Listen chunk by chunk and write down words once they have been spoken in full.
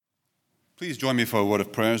Please join me for a word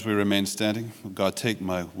of prayer as we remain standing. God, take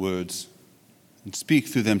my words and speak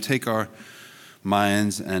through them. Take our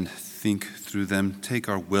minds and think through them. Take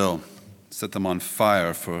our will, set them on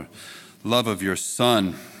fire for love of your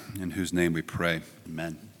Son, in whose name we pray.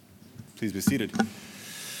 Amen. Please be seated.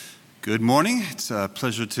 Good morning. It's a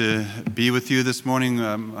pleasure to be with you this morning.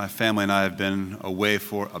 My family and I have been away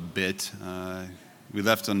for a bit. We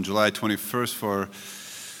left on July 21st for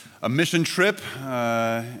a mission trip.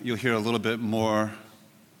 You'll hear a little bit more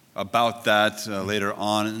about that later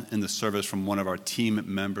on in the service from one of our team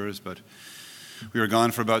members, but we were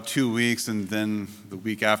gone for about 2 weeks, and then the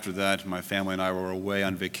week after that, my family and I were away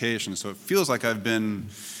on vacation, so it feels like I've been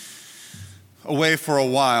away for a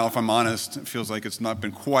while, if I'm honest. It feels like it's not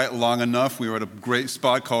been quite long enough. We were at a great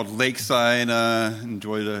spot called Lakeside,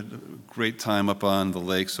 enjoyed a great time up on the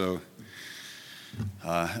lake, so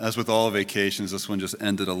as with all vacations, this one just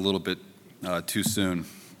ended a little bit too soon.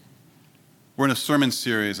 We're in a sermon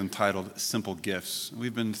series entitled Simple Gifts.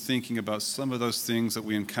 We've been thinking about some of those things that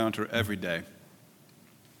we encounter every day.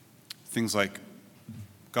 Things like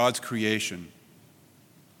God's creation,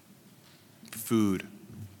 food,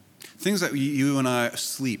 things that you and I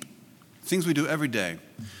sleep, things we do every day.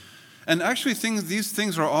 And actually these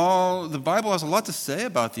things are all, the Bible has a lot to say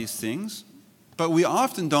about these things, but we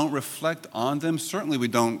often don't reflect on them. Certainly we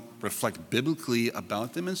don't reflect biblically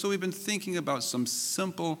about them. And so we've been thinking about some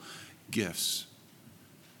simple gifts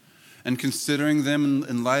and considering them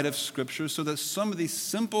in light of Scripture so that some of these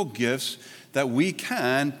simple gifts that we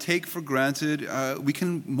can take for granted, we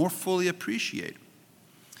can more fully appreciate.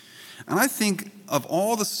 And I think of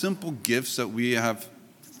all the simple gifts that we have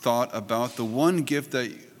thought about, the one gift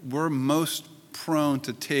that we're most prone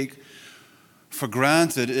to take for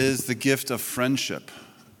granted is the gift of friendship.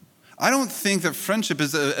 I don't think that friendship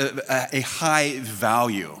is a high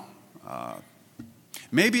value.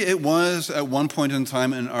 Maybe it was at one point in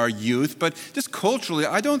time in our youth, but just culturally,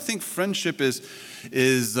 I don't think friendship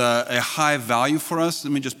is a high value for us.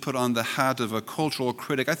 Let me just put on the hat of a cultural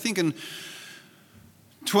critic. I think in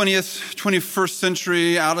 21st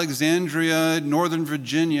century Alexandria, Northern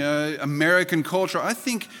Virginia, American culture, I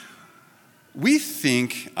think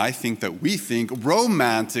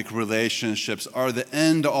romantic relationships are the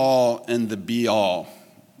end all and the be all.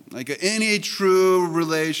 Like any true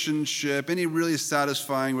relationship, any really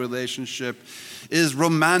satisfying relationship is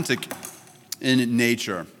romantic in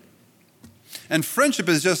nature. And friendship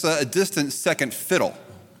is just a distant second fiddle.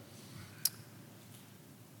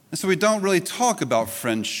 And so we don't really talk about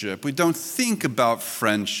friendship. We don't think about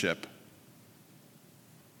friendship.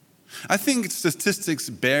 I think statistics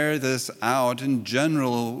bear this out. In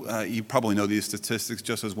general, you probably know these statistics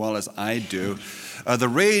just as well as I do. The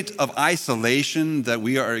rate of isolation that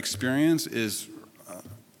we are experiencing is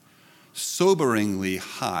soberingly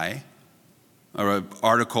high. An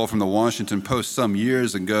article from the Washington Post some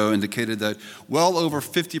years ago indicated that well over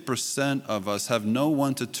 50% of us have no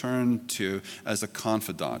one to turn to as a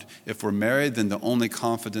confidant. If we're married, then the only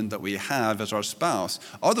confidant that we have is our spouse.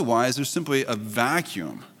 Otherwise, there's simply a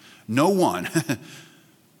vacuum. No one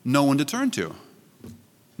to turn to.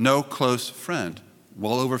 No close friend.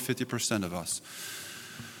 Well over 50% of us.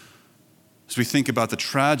 As we think about the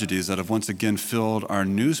tragedies that have once again filled our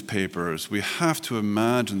newspapers, we have to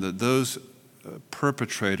imagine that those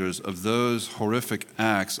perpetrators of those horrific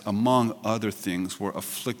acts, among other things, were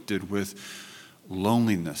afflicted with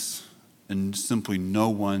loneliness and simply no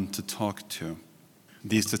one to talk to.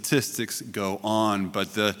 These statistics go on,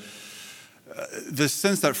 but the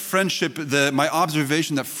sense that friendship, my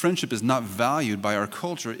observation that friendship is not valued by our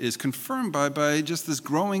culture is confirmed by just this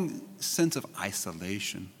growing sense of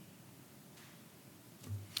isolation.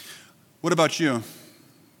 What about you?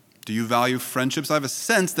 Do you value friendships? I have a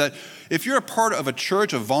sense that if you're a part of a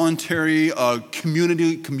church, a voluntary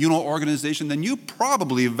communal organization, then you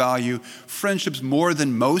probably value friendships more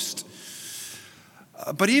than most.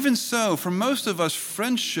 But even so, for most of us,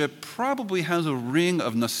 friendship probably has a ring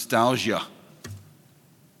of nostalgia.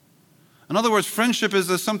 In other words, friendship is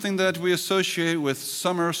something that we associate with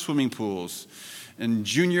summer swimming pools and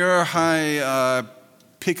junior high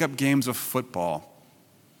pickup games of football.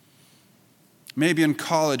 Maybe in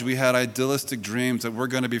college we had idealistic dreams that we're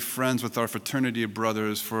going to be friends with our fraternity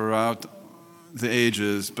brothers throughout the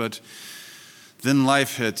ages, but then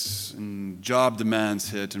life hits and job demands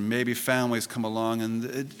hit and maybe families come along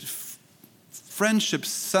and friendship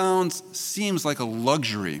seems like a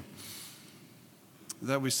luxury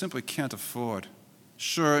that we simply can't afford.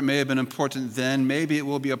 Sure, it may have been important then, maybe it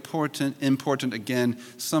will be important again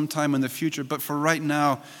sometime in the future, but for right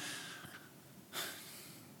now,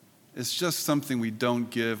 it's just something we don't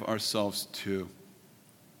give ourselves to.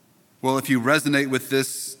 Well, if you resonate with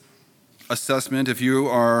this assessment, if you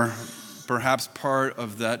are perhaps part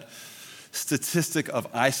of that statistic of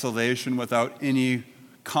isolation without any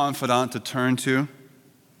confidant to turn to,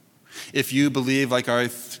 if you believe, like I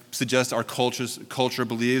suggest our culture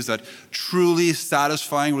believes, that truly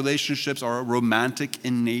satisfying relationships are romantic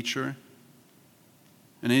in nature,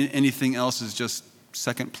 and anything else is just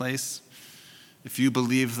second place, if you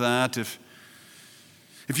believe that,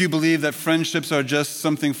 if you believe that friendships are just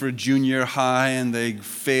something for junior high and they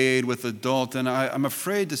fade with adult, then I'm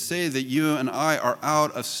afraid to say that you and I are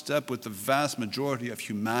out of step with the vast majority of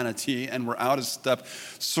humanity, and we're out of step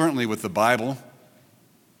certainly with the Bible.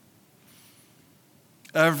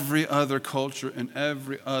 Every other culture in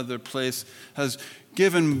every other place has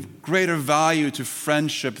given greater value to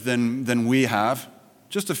friendship than we have.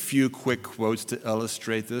 Just a few quick quotes to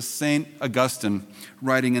illustrate this. St. Augustine,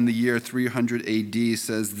 writing in the year 300 AD,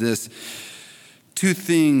 says this: "Two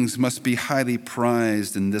things must be highly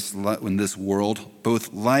prized in this world,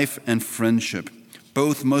 both life and friendship.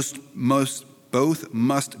 Both must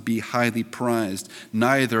be highly prized.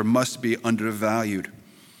 Neither must be undervalued."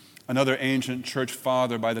 Another ancient church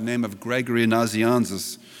father by the name of Gregory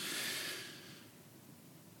Nazianzus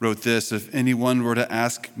wrote this: "If anyone were to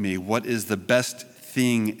ask me what is the best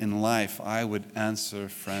thing in life, I would answer,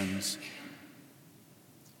 friends,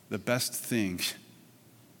 the best thing.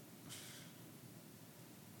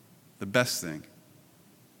 The best thing."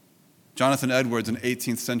 Jonathan Edwards, an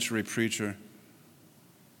 18th century preacher,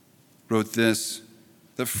 wrote this: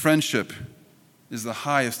 "That friendship is the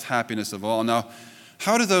highest happiness of all." Now,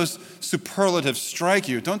 how do those superlatives strike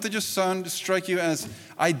you? Don't they just strike you as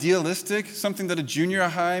idealistic? Something that a junior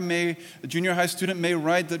high student may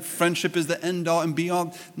write, that friendship is the end all and be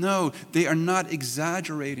all? No, they are not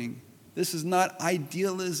exaggerating. This is not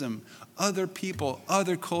idealism. Other people,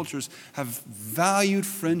 other cultures have valued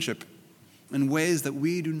friendship in ways that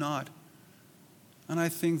we do not. And I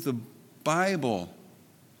think the Bible,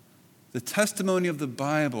 the testimony of the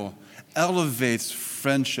Bible, elevates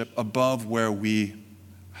friendship above where we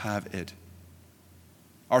have it.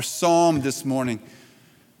 Our psalm this morning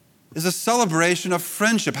is a celebration of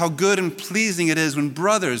friendship, how good and pleasing it is when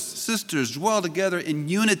brothers, sisters dwell together in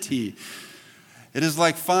unity. It is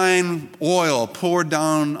like fine oil poured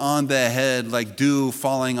down on the head, like dew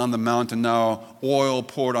falling on the mountain. Now, oil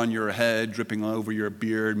poured on your head, dripping over your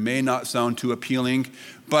beard, may not sound too appealing,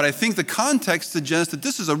 but I think the context suggests that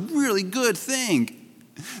this is a really good thing.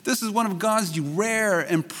 This is one of God's rare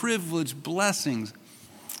and privileged blessings,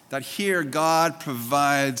 that here God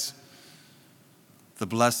provides the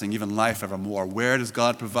blessing, even life evermore. Where does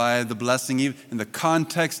God provide the blessing? In the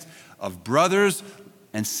context of brothers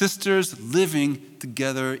and sisters living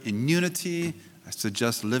together in unity. I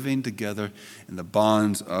suggest living together in the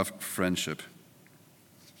bonds of friendship.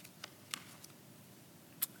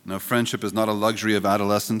 Now, friendship is not a luxury of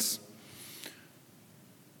adolescence,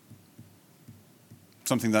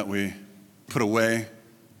 something that we put away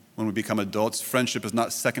when we become adults. Friendship is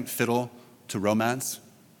not second fiddle to romance.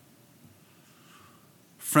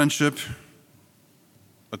 Friendship,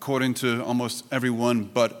 according to almost everyone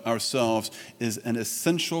but ourselves, is an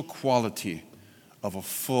essential quality of a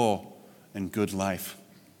full and good life.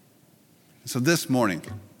 So this morning,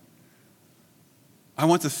 I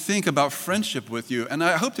want to think about friendship with you, and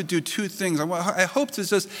I hope to do two things. I hope to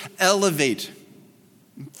just elevate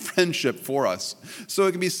friendship for us, so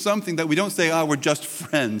it can be something that we don't say, we're just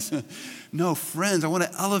friends. No, friends. I want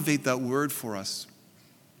to elevate that word for us.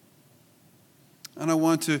 And I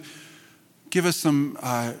want to give us some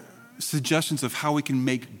suggestions of how we can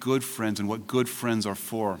make good friends and what good friends are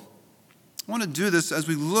for. I want to do this as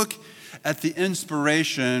we look at the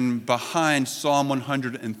inspiration behind Psalm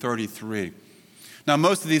 133. Now,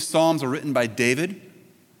 most of these psalms are written by David,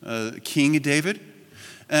 King David.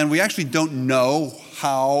 And we actually don't know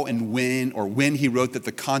how and when he wrote that,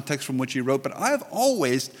 the context from which he wrote, but I've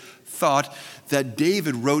always thought that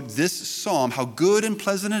David wrote this psalm, how good and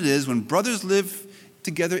pleasant it is when brothers live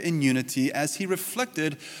together in unity, as he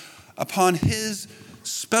reflected upon his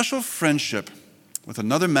special friendship with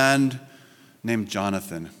another man named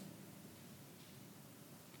Jonathan.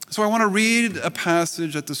 So I want to read a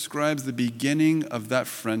passage that describes the beginning of that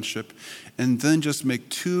friendship and then just make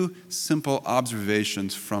two simple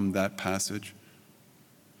observations from that passage.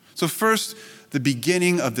 So first, the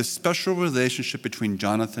beginning of this special relationship between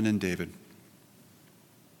Jonathan and David.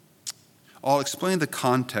 I'll explain the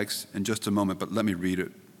context in just a moment, but let me read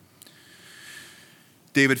it.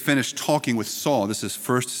 David finished talking with Saul. This is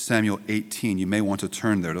 1 Samuel 18. You may want to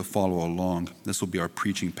turn there to follow along. This will be our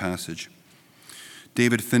preaching passage.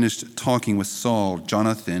 David finished talking with Saul.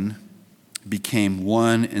 Jonathan became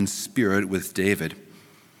one in spirit with David.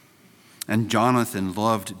 And Jonathan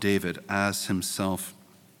loved David as himself.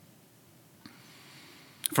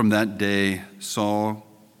 From that day, Saul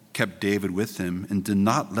kept David with him and did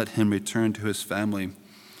not let him return to his family.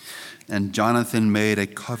 And Jonathan made a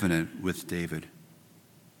covenant with David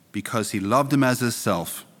because he loved him as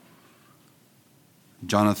himself.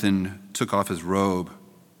 Jonathan took off his robe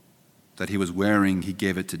that he was wearing. He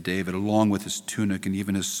gave it to David, along with his tunic and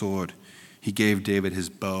even his sword. He gave David his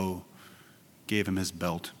bow, gave him his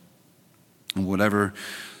belt. And whatever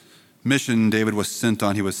mission David was sent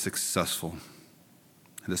on, he was successful.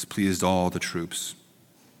 And this pleased all the troops.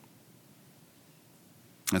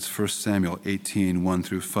 That's 1 Samuel 18, 1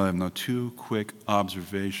 through 5. Now, two quick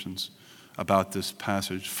observations about this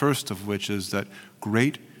passage. First of which is that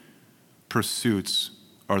great pursuits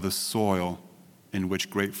are the soil in which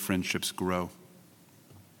great friendships grow.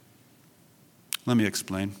 Let me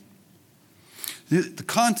explain. The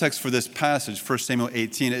context for this passage, 1 Samuel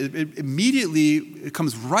 18, it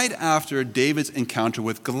comes right after David's encounter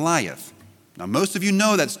with Goliath. Now, most of you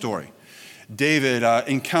know that story. David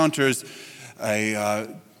encounters a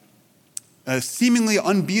seemingly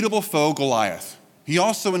unbeatable foe, Goliath. He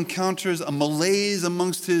also encounters a malaise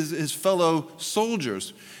amongst his fellow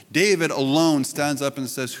soldiers. David alone stands up and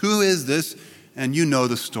says, "Who is this?" And you know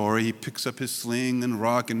the story. He picks up his sling and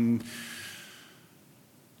rock, and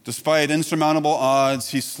despite insurmountable odds,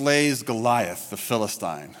 he slays Goliath, the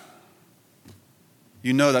Philistine.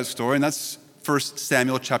 You know that story, and that's 1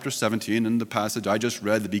 Samuel chapter 17, and the passage I just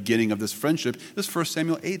read, the beginning of this friendship, is 1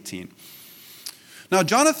 Samuel 18. Now,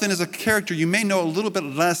 Jonathan is a character you may know a little bit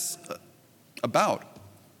less about.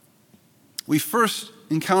 We first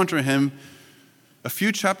encounter him a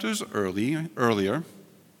few chapters earlier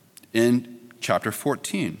in chapter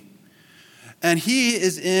 14. And he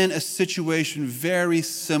is in a situation very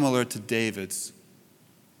similar to David's.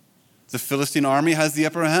 The Philistine army has the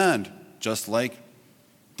upper hand, just like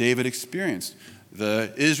David experienced.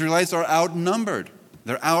 The Israelites are outnumbered.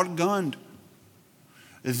 They're outgunned.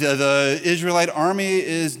 The Israelite army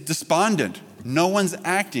is despondent. No one's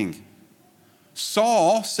acting.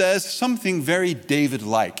 Saul says something very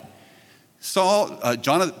David-like.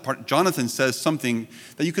 Jonathan says something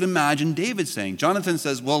that you could imagine David saying. Jonathan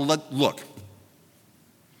says, well, look,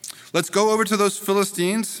 let's go over to those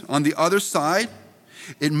Philistines on the other side.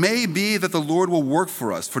 It may be that the Lord will work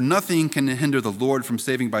for us, for nothing can hinder the Lord from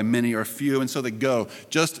saving by many or few. And so they go,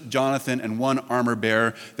 just Jonathan and one armor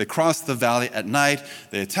bearer. They cross the valley at night.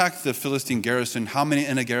 They attack the Philistine garrison. How many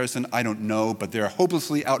in a garrison? I don't know, but they're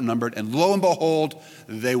hopelessly outnumbered. And lo and behold,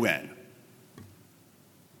 they win.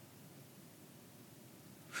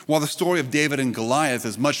 While the story of David and Goliath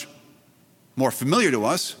is much more familiar to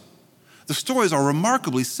us, the stories are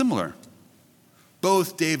remarkably similar.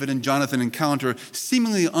 Both David and Jonathan encounter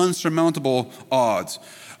seemingly unsurmountable odds.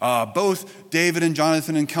 Both David and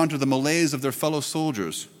Jonathan encounter the malaise of their fellow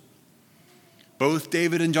soldiers. Both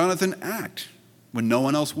David and Jonathan act when no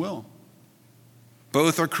one else will.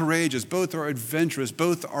 Both are courageous. Both are adventurous.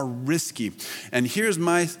 Both are risky. And here's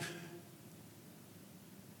my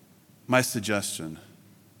suggestion.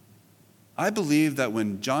 I believe that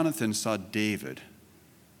when Jonathan saw David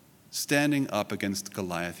standing up against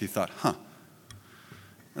Goliath, he thought,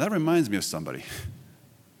 that reminds me of somebody.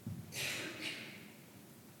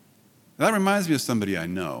 That reminds me of somebody I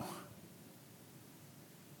know.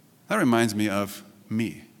 That reminds me of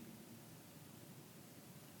me.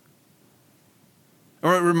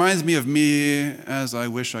 Or it reminds me of me as I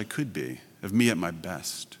wish I could be, of me at my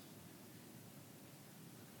best.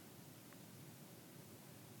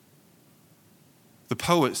 The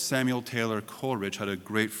poet Samuel Taylor Coleridge had a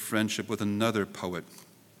great friendship with another poet.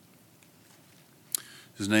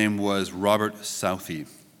 His name was Robert Southey.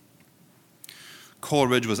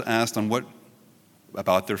 Coleridge was asked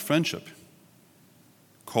about their friendship.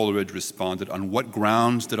 Coleridge responded, "On what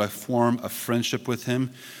grounds did I form a friendship with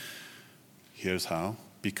him? Here's how.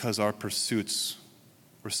 Because our pursuits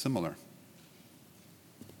were similar.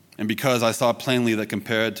 And because I saw plainly that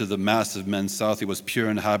compared to the mass of men, Southey was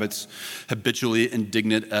pure in habits, habitually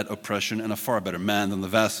indignant at oppression, and a far better man than the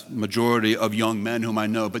vast majority of young men whom I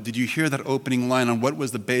know." But did you hear that opening line on what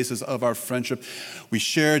was the basis of our friendship? We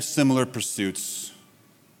shared similar pursuits.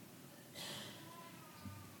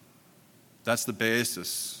 That's the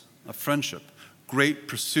basis of friendship. Great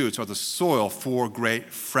pursuits are the soil for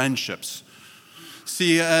great friendships.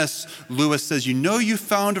 C.S. Lewis says, you know you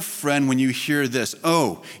found a friend when you hear this.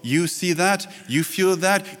 Oh, you see that? You feel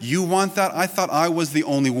that? You want that? I thought I was the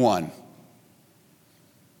only one.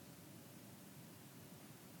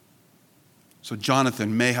 So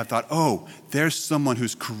Jonathan may have thought, oh, there's someone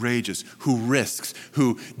who's courageous, who risks,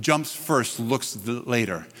 who jumps first, looks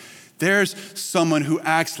later. There's someone who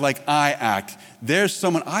acts like I act. There's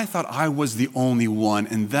someone, I thought I was the only one,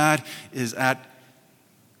 and that is at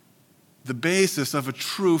the basis of a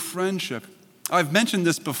true friendship. I've mentioned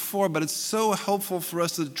this before, but it's so helpful for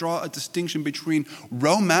us to draw a distinction between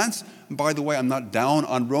romance. By the way, I'm not down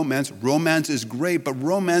on romance. Romance is great, but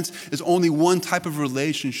romance is only one type of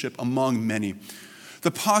relationship among many.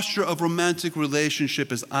 The posture of romantic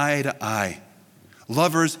relationship is eye to eye.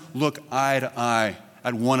 Lovers look eye to eye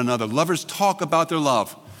at one another. Lovers talk about their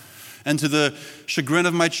love. And to the chagrin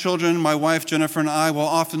of my children, my wife Jennifer and I will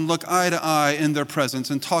often look eye to eye in their presence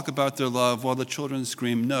and talk about their love while the children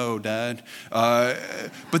scream, "No, Dad."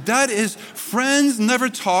 But that is, friends never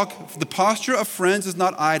talk. The posture of friends is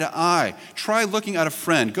not eye to eye. Try looking at a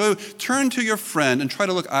friend. Go turn to your friend and try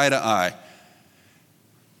to look eye to eye.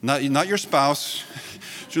 Not your spouse.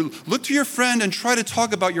 Look to your friend and try to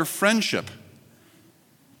talk about your friendship.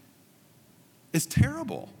 It's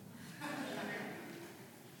terrible.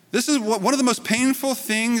 This is one of the most painful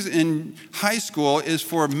things in high school is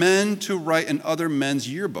for men to write in other men's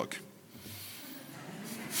yearbook.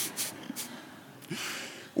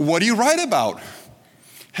 What do you write about?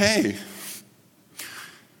 Hey.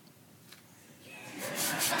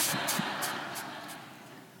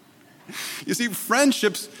 You see,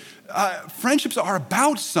 friendships are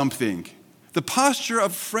about something. The posture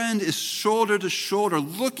of a friend is shoulder to shoulder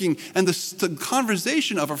looking, and the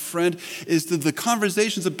conversation of a friend is the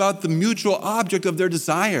conversations about the mutual object of their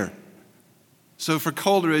desire. So for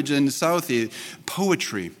Coleridge and Southey,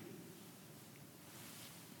 poetry.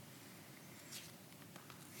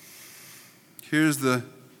 Here's the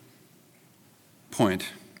point.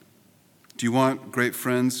 Do you want great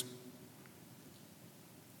friends?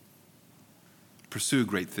 Pursue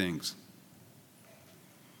great things.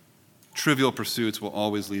 Trivial pursuits will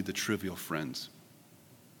always lead to trivial friends.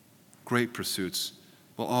 Great pursuits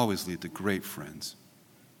will always lead to great friends.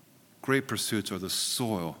 Great pursuits are the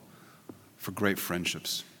soil for great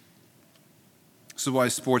friendships. This is why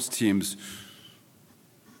sports teams,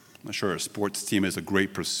 I'm not sure a sports team is a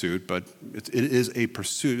great pursuit, but it is a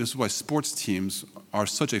pursuit. This is why sports teams are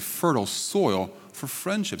such a fertile soil for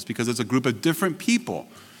friendships, because it's a group of different people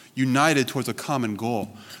united towards a common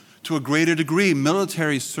goal. To a greater degree,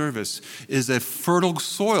 military service is a fertile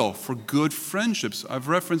soil for good friendships. I've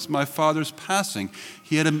referenced my father's passing.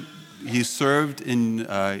 He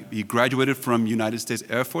graduated from United States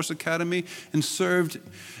Air Force Academy and served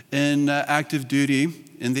in active duty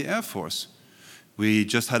in the Air Force. We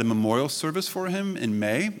just had a memorial service for him in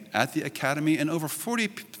May at the academy, and over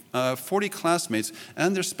 40 classmates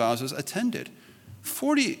and their spouses attended.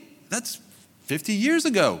 40, that's 50 years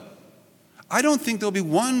ago. I don't think there'll be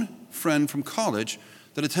one friend from college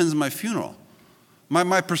that attends my funeral.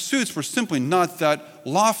 My pursuits were simply not that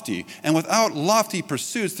lofty. And without lofty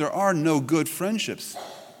pursuits, there are no good friendships.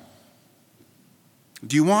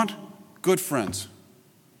 Do you want good friends?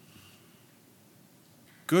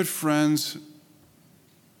 Good friends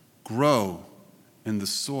grow in the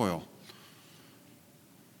soil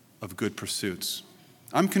of good pursuits.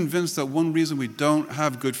 I'm convinced that one reason we don't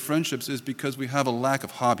have good friendships is because we have a lack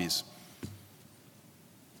of hobbies.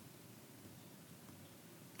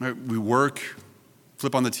 Right? We work,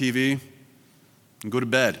 flip on the TV, and go to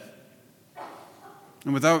bed.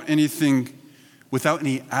 And without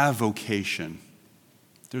any avocation,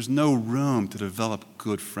 there's no room to develop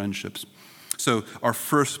good friendships. So our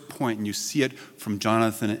first point, and you see it from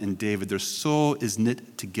Jonathan and David, their soul is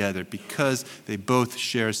knit together because they both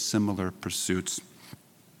share similar pursuits.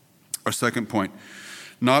 Our second point,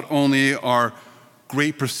 not only are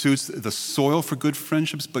great pursuits the soil for good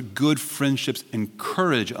friendships, but good friendships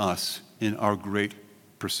encourage us in our great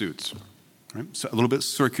pursuits. Right? So a little bit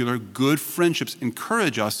circular. Good friendships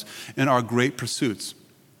encourage us in our great pursuits.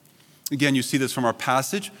 Again, you see this from our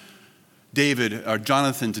passage.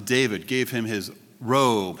 Jonathan to David gave him his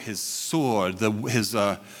robe, his sword, his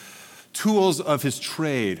tools of his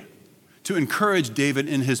trade to encourage David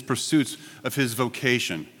in his pursuits of his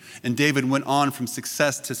vocation. And David went on from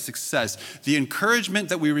success to success. The encouragement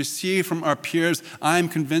that we receive from our peers, I'm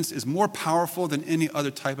convinced, is more powerful than any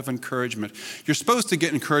other type of encouragement. You're supposed to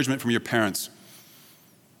get encouragement from your parents.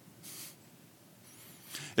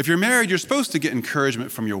 If you're married, you're supposed to get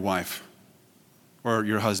encouragement from your wife or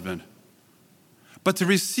your husband. But to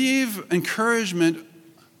receive encouragement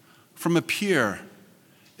from a peer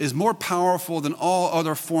is more powerful than all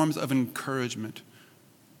other forms of encouragement.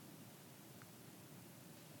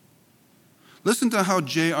 Listen to how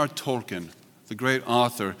J.R. Tolkien, the great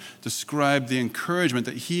author, described the encouragement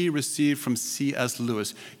that he received from C.S.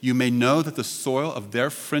 Lewis. You may know that the soil of their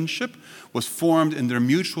friendship was formed in their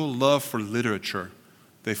mutual love for literature.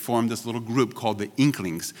 They formed this little group called the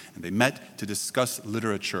Inklings, and they met to discuss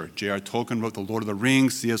literature. J.R. Tolkien wrote The Lord of the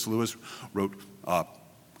Rings. C.S. Lewis wrote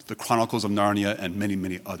The Chronicles of Narnia and many,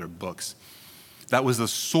 many other books. That was the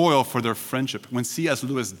soil for their friendship. When C.S.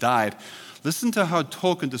 Lewis died, listen to how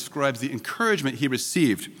Tolkien describes the encouragement he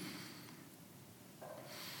received.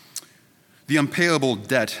 The unpayable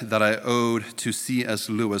debt that I owed to C.S.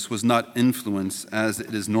 Lewis was not influence as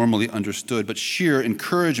it is normally understood, but sheer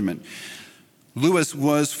encouragement. Lewis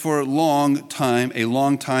was for a long time,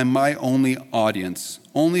 my only audience.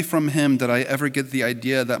 Only from him did I ever get the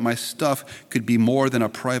idea that my stuff could be more than a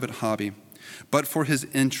private hobby. But for his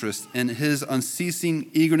interest and his unceasing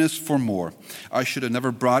eagerness for more, I should have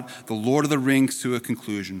never brought The Lord of the Rings to a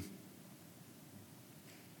conclusion.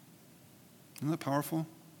 Isn't that powerful?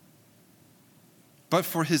 But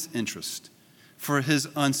for his interest, for his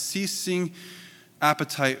unceasing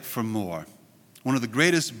appetite for more. One of the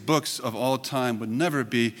greatest books of all time would never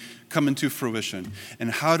be coming to fruition. And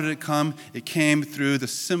how did it come? It came through the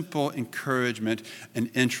simple encouragement and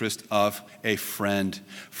interest of a friend.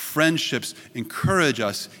 Friendships encourage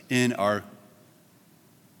us in our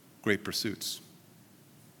great pursuits.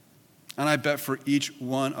 And I bet for each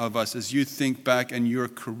one of us, as you think back in your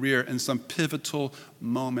career in some pivotal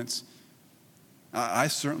moments, I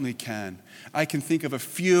certainly can. I can think of a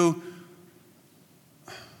few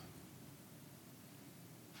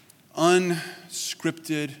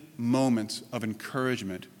unscripted moments of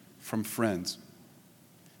encouragement from friends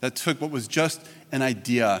that took what was just an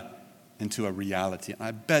idea into a reality. And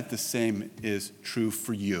I bet the same is true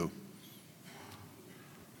for you.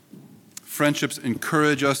 Friendships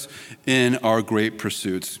encourage us in our great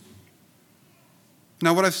pursuits.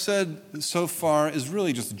 Now, what I've said so far is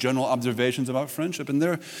really just general observations about friendship. And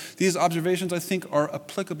these observations, I think, are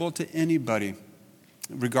applicable to anybody,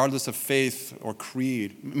 regardless of faith or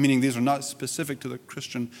creed, meaning these are not specific to the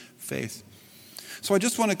Christian faith. So I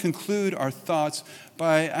just want to conclude our thoughts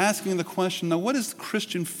by asking the question, now, what does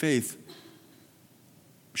Christian faith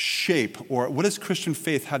shape, or what does Christian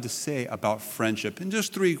faith have to say about friendship? And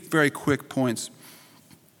just 3 very quick points.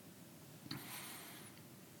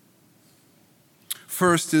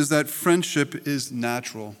 First is that friendship is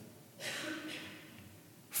natural.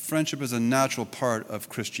 Friendship is a natural part of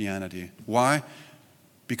Christianity. Why?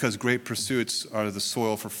 Because great pursuits are the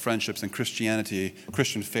soil for friendships, and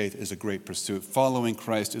Christian faith is a great pursuit. Following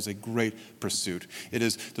Christ is a great pursuit. It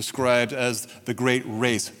is described as the great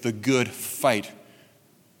race, the good fight.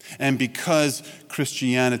 And because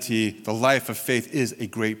Christianity, the life of faith, is a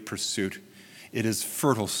great pursuit, it is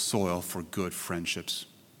fertile soil for good friendships.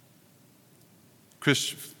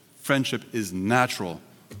 Friendship is natural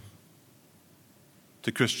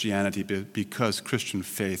to Christianity because Christian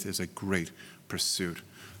faith is a great pursuit.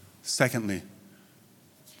 Secondly,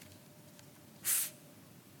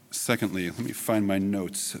 let me find my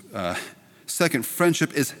notes. Second,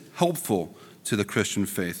 friendship is helpful to the Christian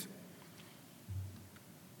faith.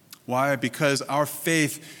 Why? Because our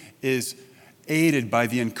faith is aided by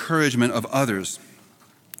the encouragement of others.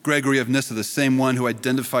 Gregory of Nyssa, the same one who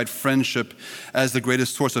identified friendship as the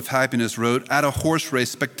greatest source of happiness, wrote, "At a horse race,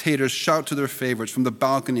 spectators shout to their favorites. From the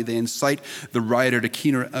balcony, they incite the rider to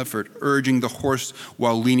keener effort, urging the horse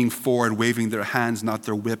while leaning forward, waving their hands, not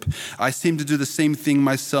their whip. I seem to do the same thing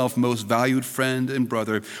myself, most valued friend and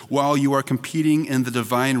brother. While you are competing in the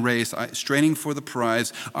divine race, straining for the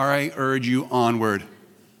prize, I urge you onward."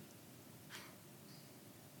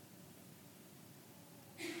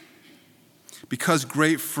 Because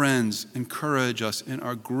great friends encourage us in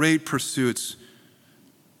our great pursuits,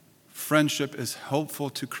 friendship is helpful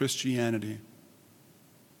to Christianity.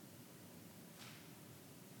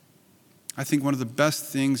 I think one of the best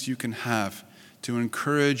things you can have to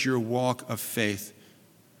encourage your walk of faith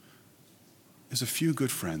is a few good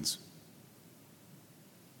friends.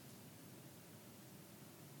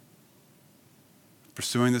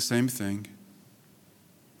 Pursuing the same thing.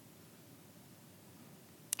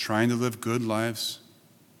 Trying to live good lives,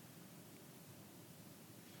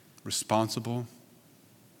 responsible,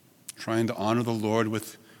 trying to honor the Lord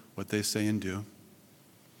with what they say and do.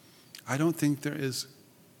 I don't think there is.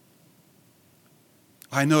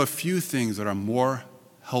 I know a few things that are more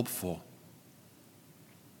helpful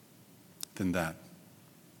than that.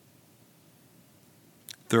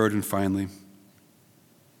 Third and finally,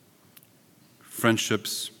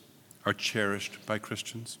 friendships are cherished by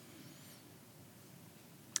Christians.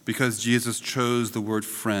 Because Jesus chose the word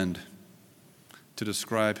friend to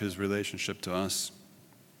describe his relationship to us.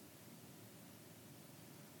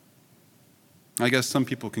 I guess some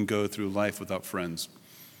people can go through life without friends.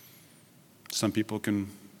 Some people can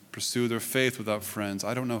pursue their faith without friends.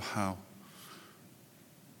 I don't know how.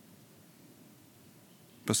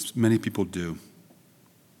 But many people do.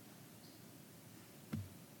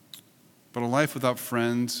 But a life without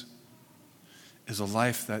friends is a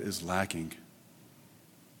life that is lacking.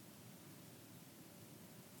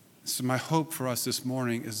 So my hope for us this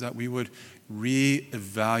morning is that we would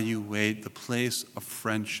reevaluate the place of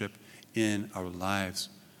friendship in our lives.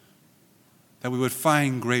 That we would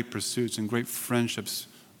find great pursuits and great friendships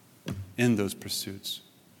in those pursuits.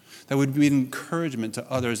 That would be an encouragement to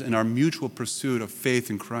others in our mutual pursuit of faith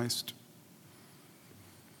in Christ.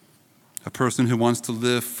 A person who wants to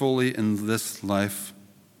live fully in this life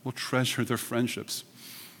will treasure their friendships.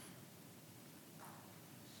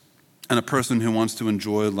 And a person who wants to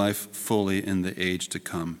enjoy life fully in the age to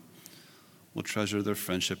come will treasure their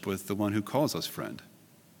friendship with the one who calls us friend,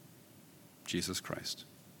 Jesus Christ.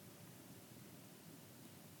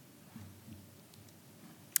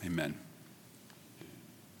 Amen.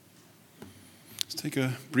 Let's take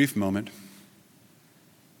a brief moment.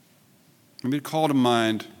 Maybe call to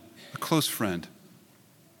mind a close friend.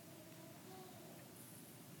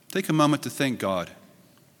 Take a moment to thank God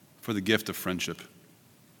for the gift of friendship.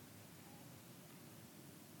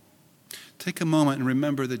 Take a moment and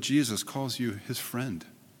remember that Jesus calls you his friend.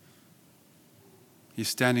 He's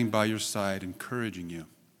standing by your side, encouraging you.